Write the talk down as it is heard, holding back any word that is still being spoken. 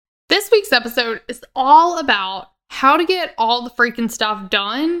week's episode is all about how to get all the freaking stuff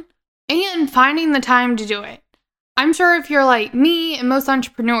done and finding the time to do it. I'm sure if you're like me and most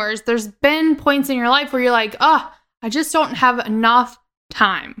entrepreneurs, there's been points in your life where you're like, I just don't have enough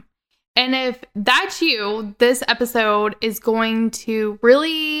time. And if that's you, this episode is going to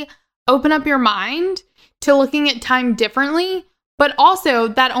really open up your mind to looking at time differently. But also,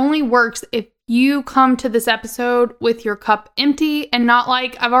 that only works if you come to this episode with your cup empty and not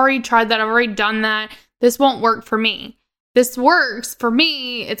like, I've already tried that, I've already done that, this won't work for me. This works for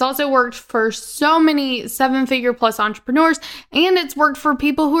me. It's also worked for so many 7-figure plus entrepreneurs, and it's worked for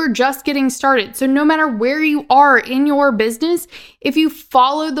people who are just getting started. So no matter where you are in your business, if you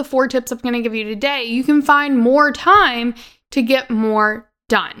follow the 4 tips I'm going to give you today, you can find more time to get more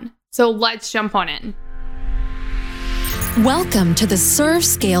done. So let's jump on in. Welcome to the Serve,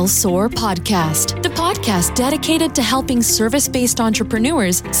 Scale, Soar podcast, the podcast dedicated to helping service-based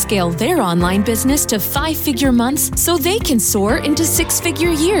entrepreneurs scale their online business to 5-figure months so they can soar into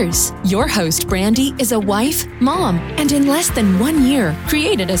 6-figure years. Your host, Brandy, is a wife, mom, and in less than 1 year,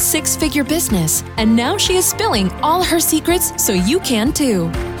 created a 6-figure business. And now she is spilling all her secrets so you can too.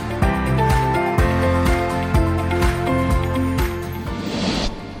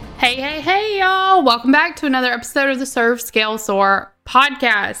 Hey, y'all. Welcome back to another episode of the Serve, Scale, Soar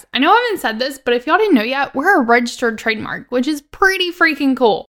podcast. I know I haven't said this, but if y'all didn't know yet, we're a registered trademark, which is pretty freaking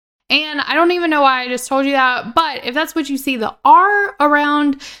cool. And I don't even know why I just told you that, but if that's what you see the R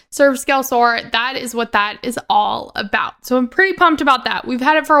around Serve, Scale, Soar, that is what that is all about. So I'm pretty pumped about that. We've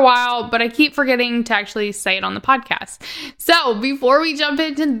had it for a while, but I keep forgetting to actually say it on the podcast. So before we jump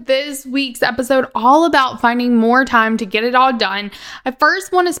into this week's episode, all about finding more time to get it all done, I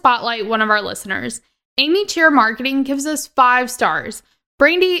first want to spotlight one of our listeners. Amy Cheer Marketing gives us 5 stars.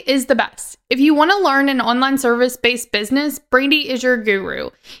 Brandy is the best. If you want to learn an online service-based business, Brandy is your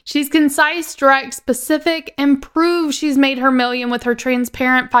guru. She's concise, direct, specific, and proves she's made her million with her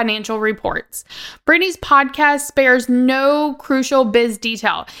transparent financial reports. Brandy's podcast spares no crucial biz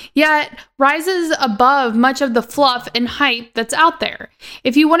detail, yet rises above much of the fluff and hype that's out there.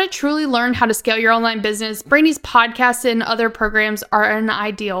 If you want to truly learn how to scale your online business, Brandy's podcasts and other programs are an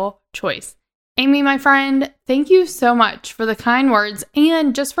ideal choice. Amy, my friend, thank you so much for the kind words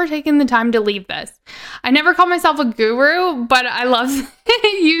and just for taking the time to leave this. I never call myself a guru, but I love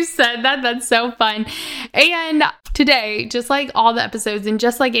you said that. That's so fun. And today, just like all the episodes and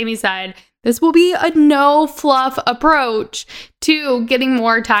just like Amy said, this will be a no fluff approach to getting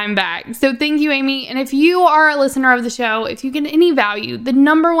more time back. So thank you, Amy. And if you are a listener of the show, if you get any value, the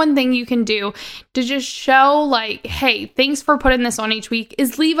number one thing you can do to just show like, hey, thanks for putting this on each week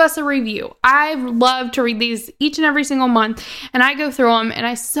is leave us a review. I love to read these each and every single month, and I go through them, and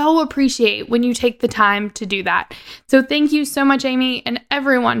I so appreciate when you take the time to do that. So thank you so much, Amy, and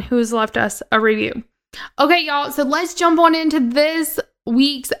everyone who has left us a review. Okay, y'all, so let's jump on into this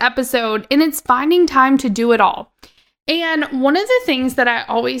week's episode, and it's finding time to do it all. And one of the things that I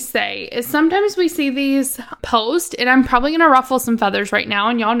always say is sometimes we see these posts, and I'm probably going to ruffle some feathers right now,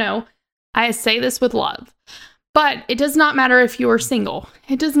 and y'all know I say this with love, but it does not matter if you are single.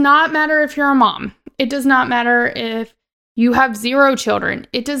 It does not matter if you're a mom. It does not matter if you have 0 children.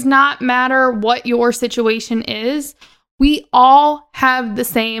 It does not matter what your situation is. We all have the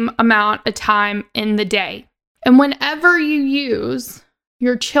same amount of time in the day. And whenever you use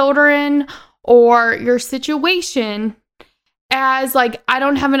your children or your situation as like, I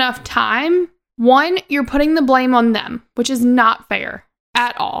don't have enough time, one, you're putting the blame on them, which is not fair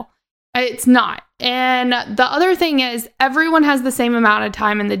at all. It's not. And the other thing is everyone has the same amount of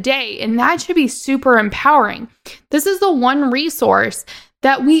time in the day, and that should be super empowering. This is the one resource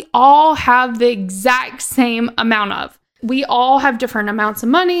that we all have the exact same amount of. We all have different amounts of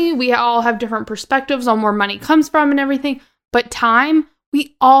money. We all have different perspectives on where money comes from and everything. But time,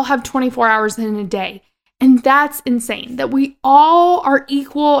 we all have 24 hours in a day. And that's insane that we all are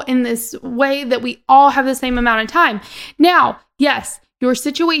equal in this way, that we all have the same amount of time. Now, yes, your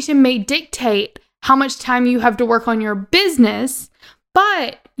situation may dictate how much time you have to work on your business,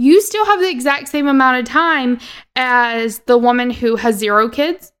 but you still have the exact same amount of time as the woman who has 0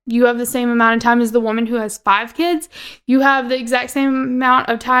 kids. You have the same amount of time as the woman who has 5 kids. You have the exact same amount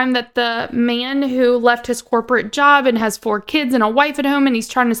of time that the man who left his corporate job and has 4 kids and a wife at home and he's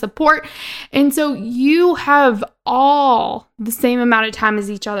trying to support. And so you have all the same amount of time as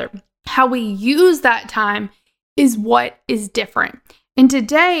each other. How we use that time is what is different. And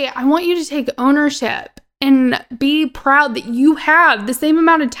today, I want you to take ownership and be proud that you have the same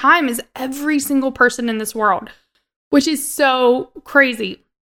amount of time as every single person in this world, which is so crazy.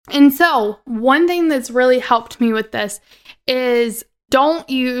 And so one thing that's really helped me with this is don't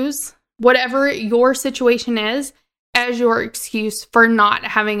use whatever your situation is as your excuse for not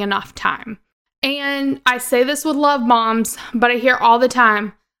having enough time. And I say this with love, moms, but I hear all the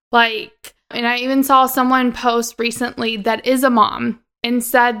time, like, and I even saw someone post recently that is a mom and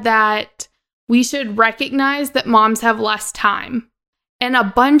said that we should recognize that moms have less time. And a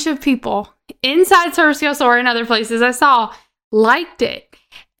bunch of people inside Serve Scale Soar and other places I saw liked it.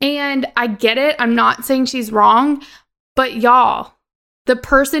 And I get it. I'm not saying she's wrong, but y'all, the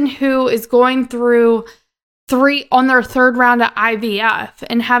person who is going through on their third round of IVF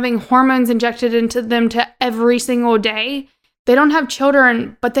and having hormones injected into them to every single day, they don't have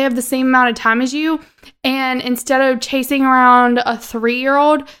children, but they have the same amount of time as you. And instead of chasing around a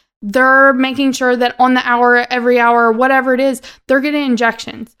 3-year-old, they're making sure that on the hour, every hour, whatever it is, they're getting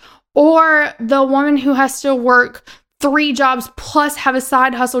injections. Or the woman who has to work 3 jobs plus have a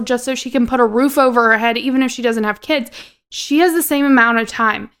side hustle just so she can put a roof over her head, even if she doesn't have kids, she has the same amount of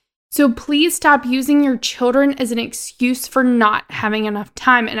time. So please stop using your children as an excuse for not having enough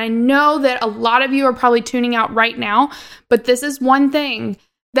time. And I know that a lot of you are probably tuning out right now, but this is one thing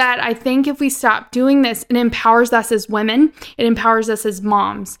that I think if we stop doing this, it empowers us as women, it empowers us as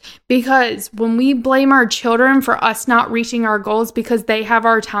moms. Because when we blame our children for us not reaching our goals because they have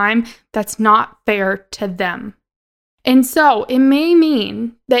our time, that's not fair to them. And so it may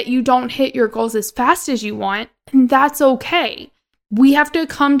mean that you don't hit your goals as fast as you want, and that's okay. We have to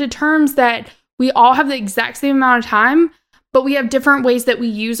come to terms that we all have the exact same amount of time, but we have different ways that we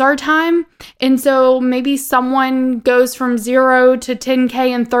use our time. And so maybe someone goes from 0 to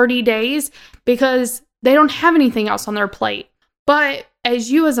 10K in 30 days because they don't have anything else on their plate. But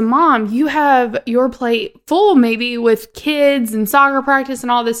as a mom, you have your plate full maybe with kids and soccer practice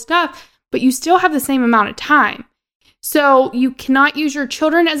and all this stuff, but you still have the same amount of time. So you cannot use your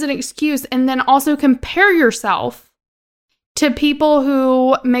children as an excuse and then also compare yourself to people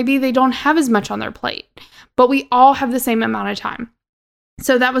who maybe they don't have as much on their plate, but we all have the same amount of time.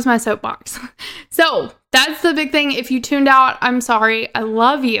 So that was my soapbox. So that's the big thing. If you tuned out, I'm sorry. I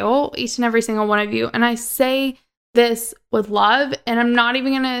love you, each and every single one of you. And I say this with love, and I'm not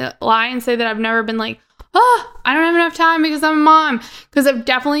even going to lie and say that I've never been like, oh, I don't have enough time because I'm a mom. Because I've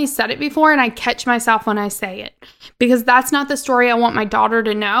definitely said it before, and I catch myself when I say it. Because that's not the story I want my daughter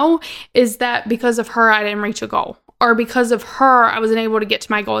to know, is that because of her, I didn't reach a goal. Or because of her, I wasn't able to get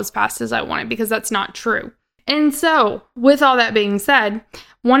to my goal as fast as I wanted, because that's not true. And so, with all that being said,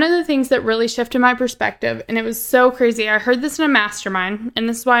 one of the things that really shifted my perspective, and it was so crazy, I heard this in a mastermind, and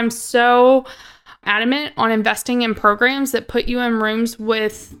this is why I'm so adamant on investing in programs that put you in rooms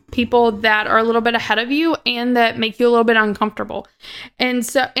with people that are a little bit ahead of you and that make you a little bit uncomfortable. And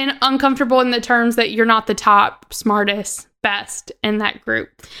uncomfortable in the terms that you're not the top, smartest, best in that group.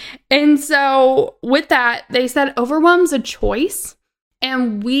 And so with that, they said overwhelm's a choice,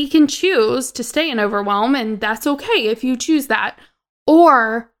 and we can choose to stay in overwhelm, and that's okay if you choose that.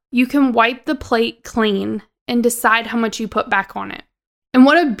 Or you can wipe the plate clean and decide how much you put back on it. And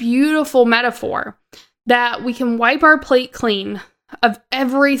what a beautiful metaphor that we can wipe our plate clean of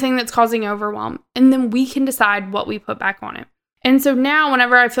everything that's causing overwhelm, and then we can decide what we put back on it. And so now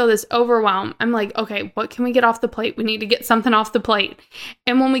whenever I feel this overwhelm, I'm like, okay, what can we get off the plate? We need to get something off the plate.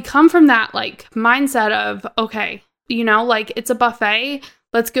 And when we come from that like mindset of, okay, like it's a buffet,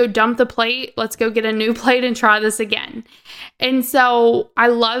 let's go dump the plate, let's go get a new plate and try this again. And so I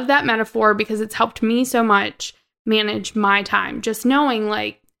love that metaphor because it's helped me so much manage my time. Just knowing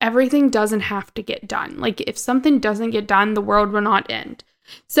like everything doesn't have to get done. Like if something doesn't get done, the world will not end.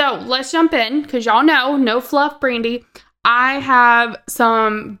 So let's jump in, because y'all know, no fluff, Brandy. I have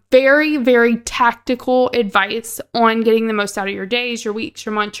some very, very tactical advice on getting the most out of your days, your weeks,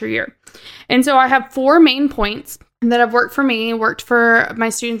 your months, your year. And so I have 4 main points that have worked for me, worked for my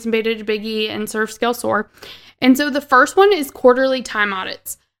students in Beta to Big E and Serve Scale Soar. And so the first one is quarterly time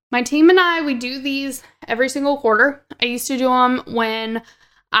audits. My team and I, we do these every single quarter. I used to do them when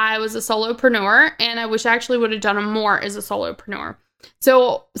I was a solopreneur, and I wish I actually would have done them more as a solopreneur.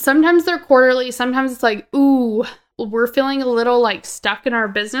 So sometimes they're quarterly, sometimes it's like, ooh, we're feeling a little like stuck in our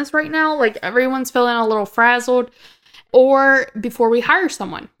business right now. Like everyone's feeling a little frazzled. Or before we hire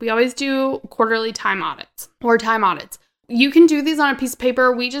someone, we always do quarterly time audits or time audits. You can do these on a piece of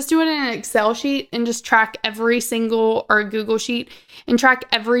paper. We just do it in an Excel sheet and just track every single, or a Google sheet, and track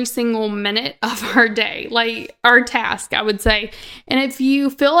every single minute of our day, like our task, I would say. And if you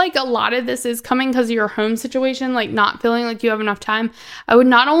feel like a lot of this is coming because of your home situation, like not feeling like you have enough time, I would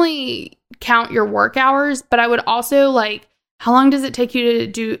not only count your work hours, but I would also like, how long does it take you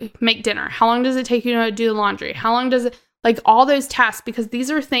to make dinner? How long does it take you to do the laundry? How long does it, like all those tasks, because these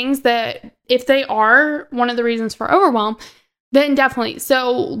are things that if they are one of the reasons for overwhelm, then definitely.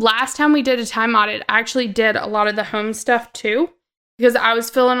 So last time we did a time audit, I actually did a lot of the home stuff too, because I was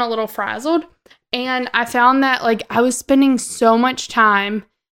feeling a little frazzled. And I found that like I was spending so much time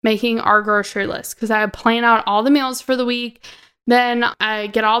making our grocery list because I plan out all the meals for the week. Then I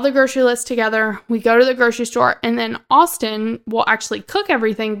get all the grocery lists together. We go to the grocery store, and then Austin will actually cook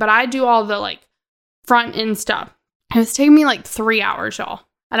everything, but I do all the like front end stuff. It was taking me like 3 hours, y'all.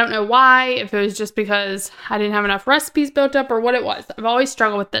 I don't know why, if it was just because I didn't have enough recipes built up or what it was. I've always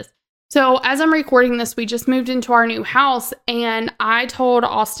struggled with this. So as I'm recording this, we just moved into our new house, and I told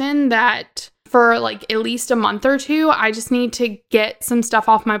Austin that for like at least a month or two, I just need to get some stuff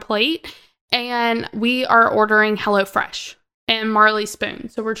off my plate, and we are ordering HelloFresh and Marley Spoon.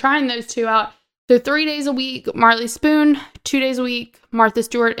 So we're trying those two out. So 3 days a week, Marley Spoon, 2 days a week, Martha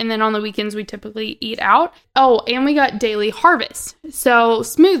Stewart, and then on the weekends we typically eat out. Oh, and we got Daily Harvest, so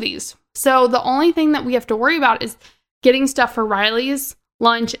smoothies. So the only thing that we have to worry about is getting stuff for Riley's,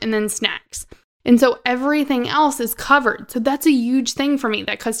 lunch, and then snacks. And so everything else is covered. So that's a huge thing for me.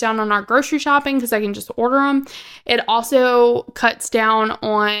 That cuts down on our grocery shopping because I can just order them. It also cuts down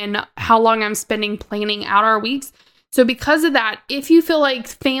on how long I'm spending planning out our weeks. So because of that, if you feel like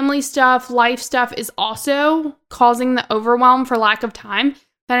family stuff, life stuff is also causing the overwhelm for lack of time,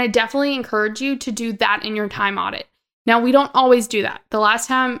 then I definitely encourage you to do that in your time audit. Now, we don't always do that. The last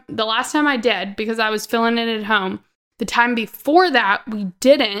time I did, because I was filling it at home, the time before that, we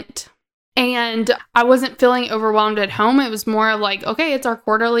didn't. And I wasn't feeling overwhelmed at home. It was more like, okay, it's our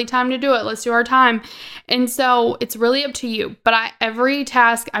quarterly time to do it. Let's do our time. And so it's really up to you. But every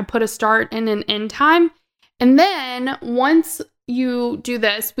task, I put a start and an end time. And then once you do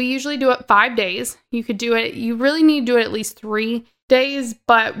this, we usually do it 5 days. You could do it, you really need to do it at least 3 days,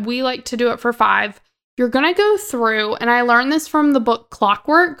 but we like to do it for 5. You're going to go through, and I learned this from the book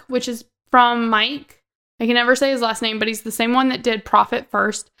Clockwork, which is from Mike. I can never say his last name, but he's the same one that did Profit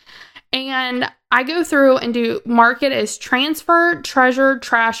First. And I go through and mark it as transfer, treasure,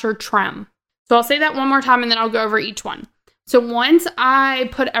 trash, or trim. So I'll say that one more time and then I'll go over each one. So once I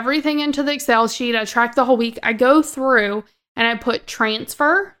put everything into the Excel sheet, I track the whole week, I go through and I put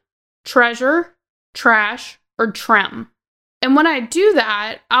transfer, treasure, trash, or trim. And when I do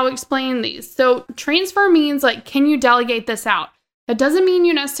that, I'll explain these. So transfer means like, can you delegate this out? That doesn't mean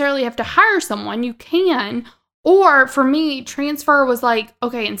you necessarily have to hire someone. You can. Or for me, transfer was like,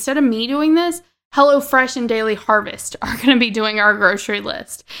 okay, instead of me doing this, HelloFresh and Daily Harvest are going to be doing our grocery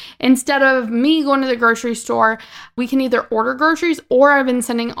list. Instead of me going to the grocery store, we can either order groceries or I've been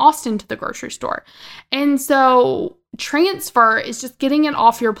sending Austin to the grocery store. And so transfer is just getting it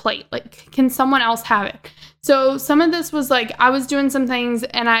off your plate. Like, can someone else have it? So some of this was like, I was doing some things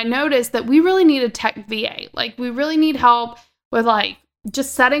and I noticed that we really need a tech VA. Like, we really need help with like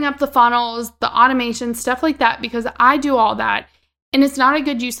just setting up the funnels, the automation, stuff like that, because I do all that and it's not a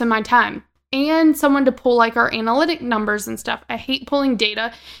good use of my time. And someone to pull like our analytic numbers and stuff. I hate pulling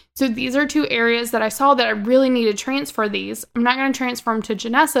data. So these are 2 areas that I saw that I really need to transfer these. I'm not going to transfer them to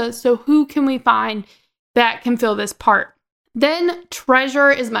Janessa. So who can we find that can fill this part? Then treasure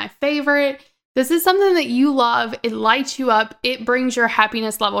is my favorite. This is something that you love. It lights you up. It brings your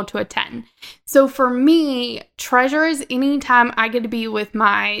happiness level to a 10. So for me, treasure is anytime I get to be with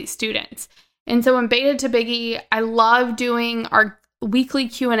my students. And so in Beta to Biggie, I love doing our weekly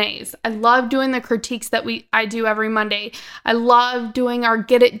Q&As. I love doing the critiques that I do every Monday. I love doing our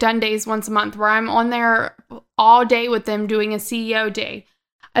Get It Done days once a month where I'm on there all day with them doing a CEO day.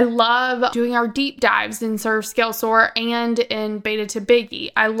 I love doing our deep dives in Serve, Scale, Soar and in Beta to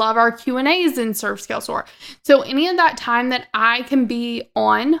Biggie. I love our Q&As in Serve, Scale, Soar. So any of that time that I can be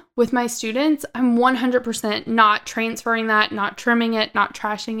on with my students, I'm 100% not transferring that, not trimming it, not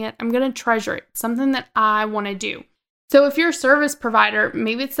trashing it. I'm going to treasure it. Something that I want to do. So if you're a service provider,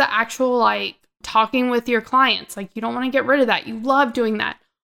 maybe it's the actual like talking with your clients. Like you don't want to get rid of that. You love doing that.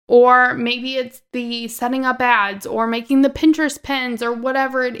 Or maybe it's the setting up ads or making the Pinterest pins or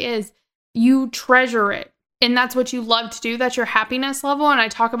whatever it is. You treasure it. And that's what you love to do. That's your happiness level. And I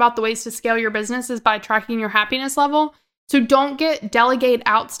talk about the ways to scale your business is by tracking your happiness level. So don't delegate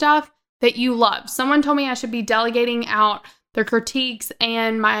out stuff that you love. Someone told me I should be delegating out the critiques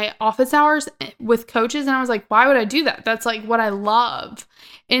and my office hours with coaches. And I was like, why would I do that? That's like what I love.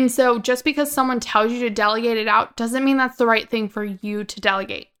 And so just because someone tells you to delegate it out doesn't mean that's the right thing for you to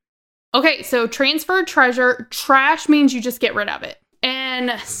delegate. Okay, so transfer, treasure, trash means you just get rid of it.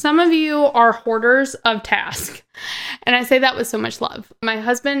 And some of you are hoarders of tasks. And I say that with so much love. My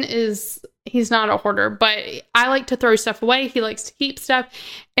husband he's not a hoarder, but I like to throw stuff away. He likes to keep stuff.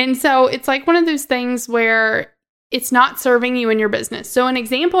 And so it's like one of those things where it's not serving you in your business. So an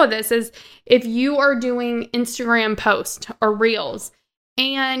example of this is if you are doing Instagram posts or reels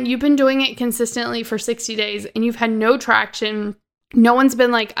and you've been doing it consistently for 60 days and you've had no traction, no one's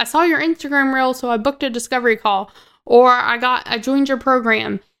been like, I saw your Instagram reel, so I booked a discovery call, or I joined your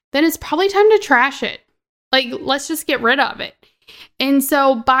program, then it's probably time to trash it. Like, let's just get rid of it. And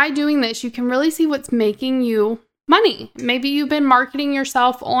so by doing this, you can really see what's making you money. Maybe you've been marketing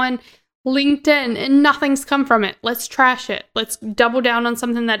yourself on LinkedIn and nothing's come from it. Let's trash it. Let's double down on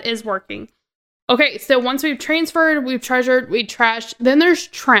something that is working. Okay, so once we've transferred, we've treasured, we trashed, then there's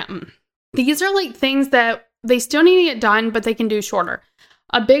trim. These are like things that they still need to get done, but they can do shorter.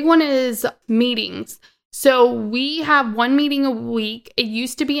 A big one is meetings. So we have one meeting a week. It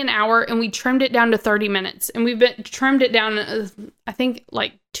used to be an hour and we trimmed it down to 30 minutes. And we've trimmed it down, I think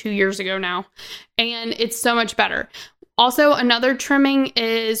like 2 years ago now. And it's so much better. Also, another trimming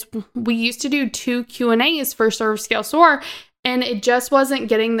is we used to do 2 Q&As for Serve, Scale, Soar, and it just wasn't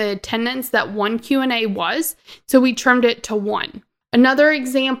getting the attendance that one Q&A was. So we trimmed it to 1. Another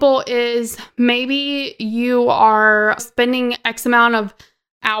example is maybe you are spending X amount of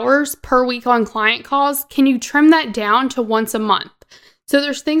hours per week on client calls. Can you trim that down to once a month? So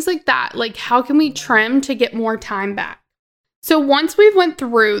there's things like that. Like, how can we trim to get more time back? So once we've went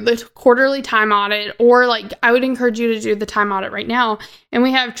through the quarterly time audit, or like I would encourage you to do the time audit right now, and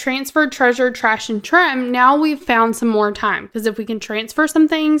we have transfer, treasure, trash, and trim, now we've found some more time. Because if we can transfer some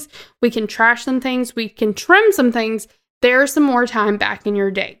things, we can trash some things, we can trim some things, there's some more time back in your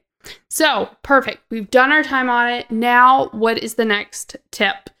day. So perfect. We've done our time audit. Now what is the next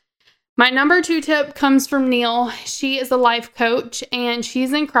tip? My number 2 tip comes from Neil. She is a life coach and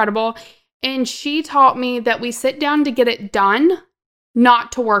she's incredible. And she taught me that we sit down to get it done,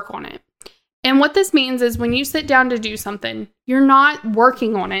 not to work on it. And what this means is when you sit down to do something, you're not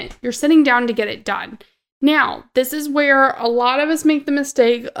working on it. You're sitting down to get it done. Now, this is where a lot of us make the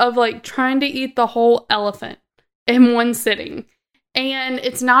mistake of like trying to eat the whole elephant in one sitting. And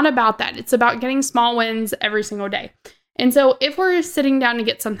it's not about that. It's about getting small wins every single day. And so if we're sitting down to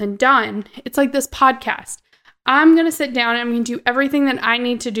get something done, it's like this podcast. I'm going to sit down and I'm going to do everything that I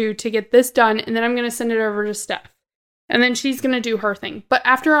need to do to get this done. And then I'm going to send it over to Steph. And then she's going to do her thing. But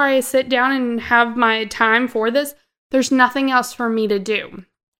after I sit down and have my time for this, there's nothing else for me to do.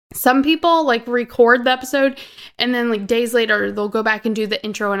 Some people like record the episode and then like days later, they'll go back and do the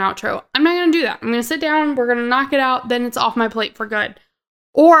intro and outro. I'm not going to do that. I'm going to sit down. We're going to knock it out. Then it's off my plate for good.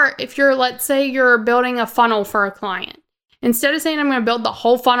 Or if let's say you're building a funnel for a client. Instead of saying I'm going to build the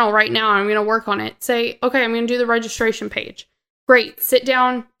whole funnel right now and I'm going to work on it, say, okay, I'm going to do the registration page. Great. Sit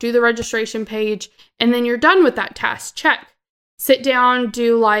down, do the registration page, and then you're done with that task. Check. Sit down,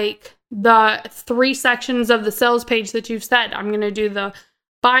 do like the 3 sections of the sales page that you've said. I'm going to do the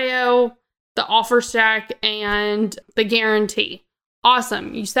bio, the offer stack, and the guarantee.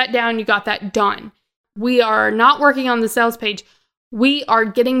 Awesome. You sat down, you got that done. We are not working on the sales page. We are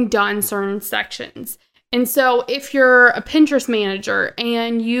getting done certain sections. And so if you're a Pinterest manager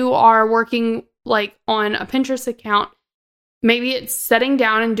and you are working like on a Pinterest account, maybe it's sitting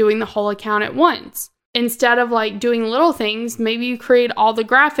down and doing the whole account at once. Instead of like doing little things, maybe you create all the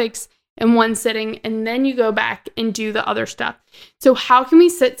graphics in one sitting and then you go back and do the other stuff. So how can we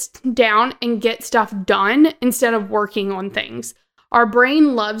sit down and get stuff done instead of working on things? Our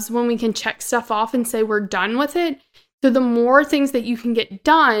brain loves when we can check stuff off and say we're done with it. So the more things that you can get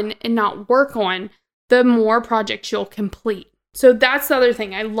done and not work on, the more projects you'll complete. So that's the other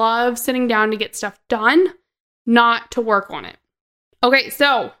thing. I love sitting down to get stuff done, not to work on it. Okay,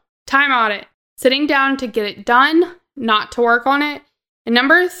 so time audit. Sitting down to get it done, not to work on it. And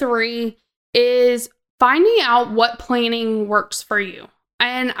number 3 is finding out what planning works for you.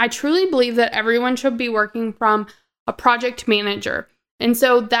 And I truly believe that everyone should be working from a project manager. And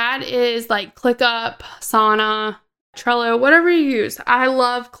so that is like ClickUp, Asana, Trello, whatever you use. I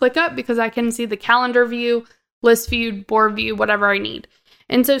love ClickUp because I can see the calendar view, list view, board view, whatever I need.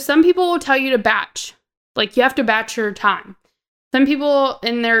 And so some people will tell you to batch. Like you have to batch your time. Some people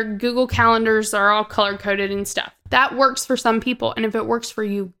in their Google calendars are all color coded and stuff. That works for some people. And if it works for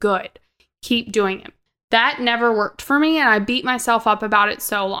you, good. Keep doing it. That never worked for me and I beat myself up about it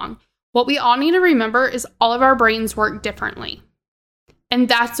so long. What we all need to remember is all of our brains work differently. And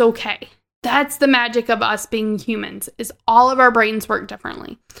that's okay. That's the magic of us being humans, is all of our brains work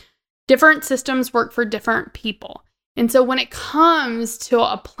differently. Different systems work for different people. And so when it comes to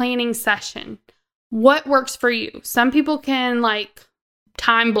a planning session, what works for you? Some people can like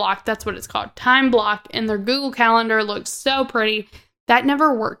time block, that's what it's called, time block, and their Google Calendar looks so pretty. That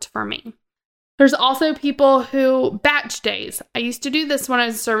never worked for me. There's also people who batch days. I used to do this when I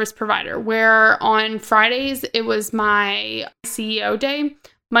was a service provider, where on Fridays it was my CEO day.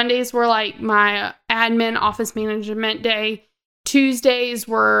 Mondays were like my admin office management day. Tuesdays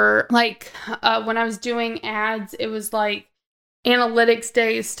were like when I was doing ads, it was like analytics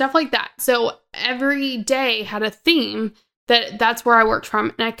days, stuff like that. So every day had a theme that's where I worked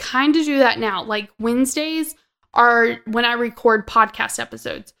from. And I kind of do that now. Like Wednesdays are when I record podcast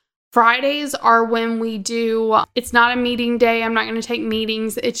episodes. Fridays are when we do, it's not a meeting day. I'm not going to take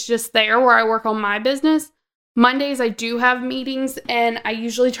meetings. It's just there where I work on my business. Mondays, I do have meetings, and I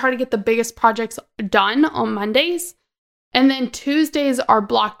usually try to get the biggest projects done on Mondays. And then Tuesdays are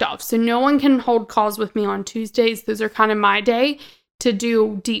blocked off. So no one can hold calls with me on Tuesdays. Those are kind of my day to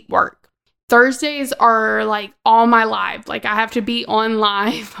do deep work. Thursdays are like all my live. Like I have to be on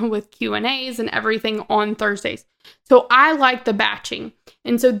live with Q&As and everything on Thursdays. So I like the batching.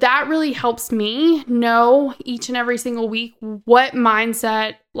 And so that really helps me know each and every single week what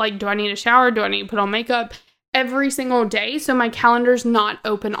mindset, like, do I need a shower? Do I need to put on makeup every single day? So my calendar's not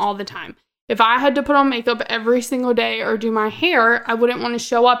open all the time. If I had to put on makeup every single day or do my hair, I wouldn't want to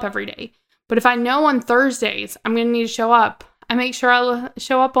show up every day. But if I know on Thursdays I'm going to need to show up, I make sure I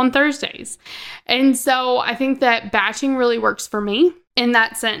show up on Thursdays. And so I think that batching really works for me in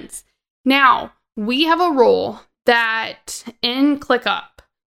that sense. Now, we have a rule that in ClickUp,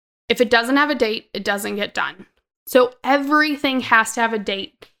 if it doesn't have a date, it doesn't get done. So everything has to have a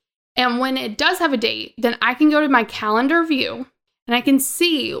date. And when it does have a date, then I can go to my calendar view and I can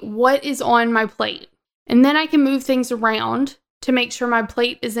see what is on my plate. And then I can move things around to make sure my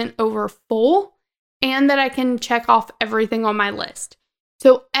plate isn't over full and that I can check off everything on my list.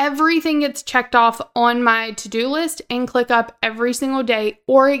 So everything gets checked off on my to-do list in ClickUp every single day,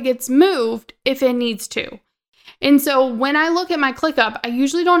 or it gets moved if it needs to. And so when I look at my ClickUp, I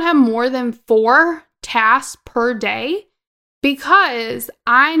usually don't have more than 4 tasks per day because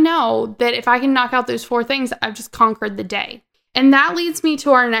I know that if I can knock out those 4 things, I've just conquered the day. And that leads me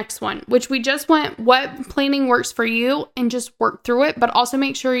to our next one, which we just went, what planning works for you, and just work through it, but also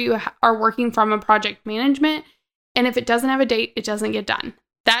make sure you are working from a project management. And if it doesn't have a date, it doesn't get done.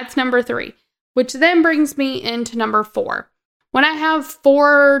 That's number 3, which then brings me into number 4. When I have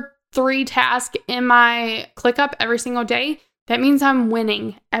 3 tasks in my ClickUp every single day, that means I'm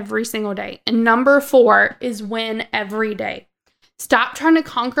winning every single day. And number 4 is win every day. Stop trying to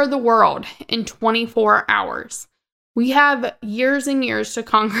conquer the world in 24 hours. We have years and years to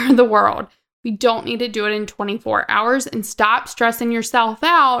conquer the world. We don't need to do it in 24 hours, and stop stressing yourself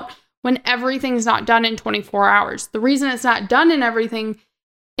out when everything's not done in 24 hours. The reason it's not done in everything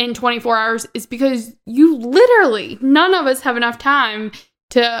in 24 hours is because none of us have enough time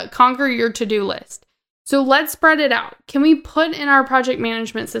to conquer your to-do list. So let's spread it out. Can we put in our project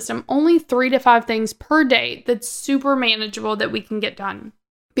management system only 3 to 5 things per day that's super manageable that we can get done?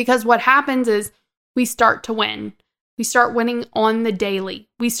 Because what happens is we start to win. We start winning on the daily.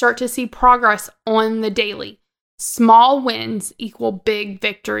 We start to see progress on the daily. Small wins equal big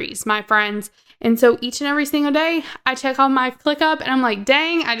victories, my friends. And so each and every single day, I check on my ClickUp and I'm like,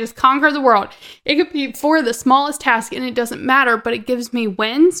 dang, I just conquered the world. It could be for the smallest task and it doesn't matter, but it gives me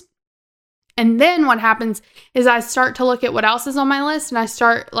wins. And then what happens is I start to look at what else is on my list, and I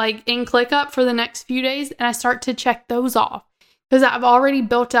start like in ClickUp for the next few days, and I start to check those off because I've already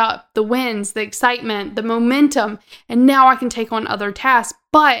built up the wins, the excitement, the momentum, and now I can take on other tasks.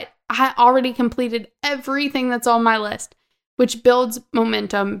 But I already completed everything that's on my list, which builds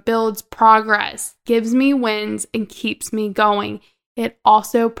momentum, builds progress, gives me wins, and keeps me going. It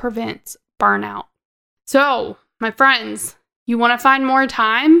also prevents burnout. So, my friends, you want to find more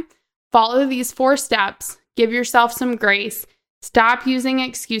time? Follow these 4 steps. Give yourself some grace. Stop using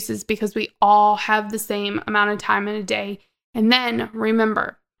excuses because we all have the same amount of time in a day. And then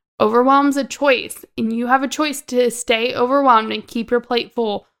remember, overwhelm's a choice, and you have a choice to stay overwhelmed and keep your plate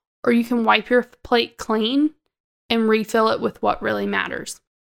full, or you can wipe your plate clean and refill it with what really matters.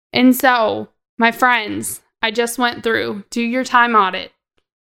 And so, my friends, I just went through, do your time audit.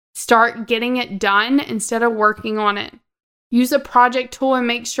 Start getting it done instead of working on it. Use a project tool and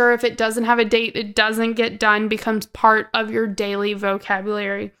make sure if it doesn't have a date, it doesn't get done, becomes part of your daily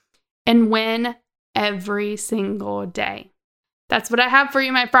vocabulary. And win every single day. That's what I have for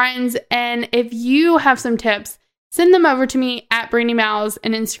you, my friends. And if you have some tips, send them over to me at Brandy Miles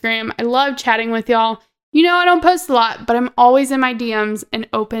on Instagram. I love chatting with y'all. You know I don't post a lot, but I'm always in my DMs and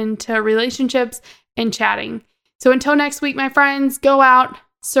open to relationships and chatting. So until next week, my friends, go out,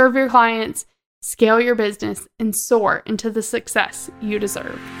 serve your clients, scale your business, and soar into the success you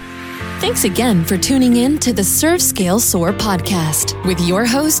deserve. Thanks again for tuning in to the Serve, Scale, Soar podcast with your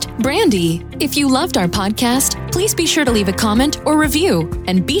host, Brandy. If you loved our podcast, please be sure to leave a comment or review,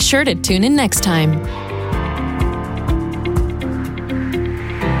 and be sure to tune in next time.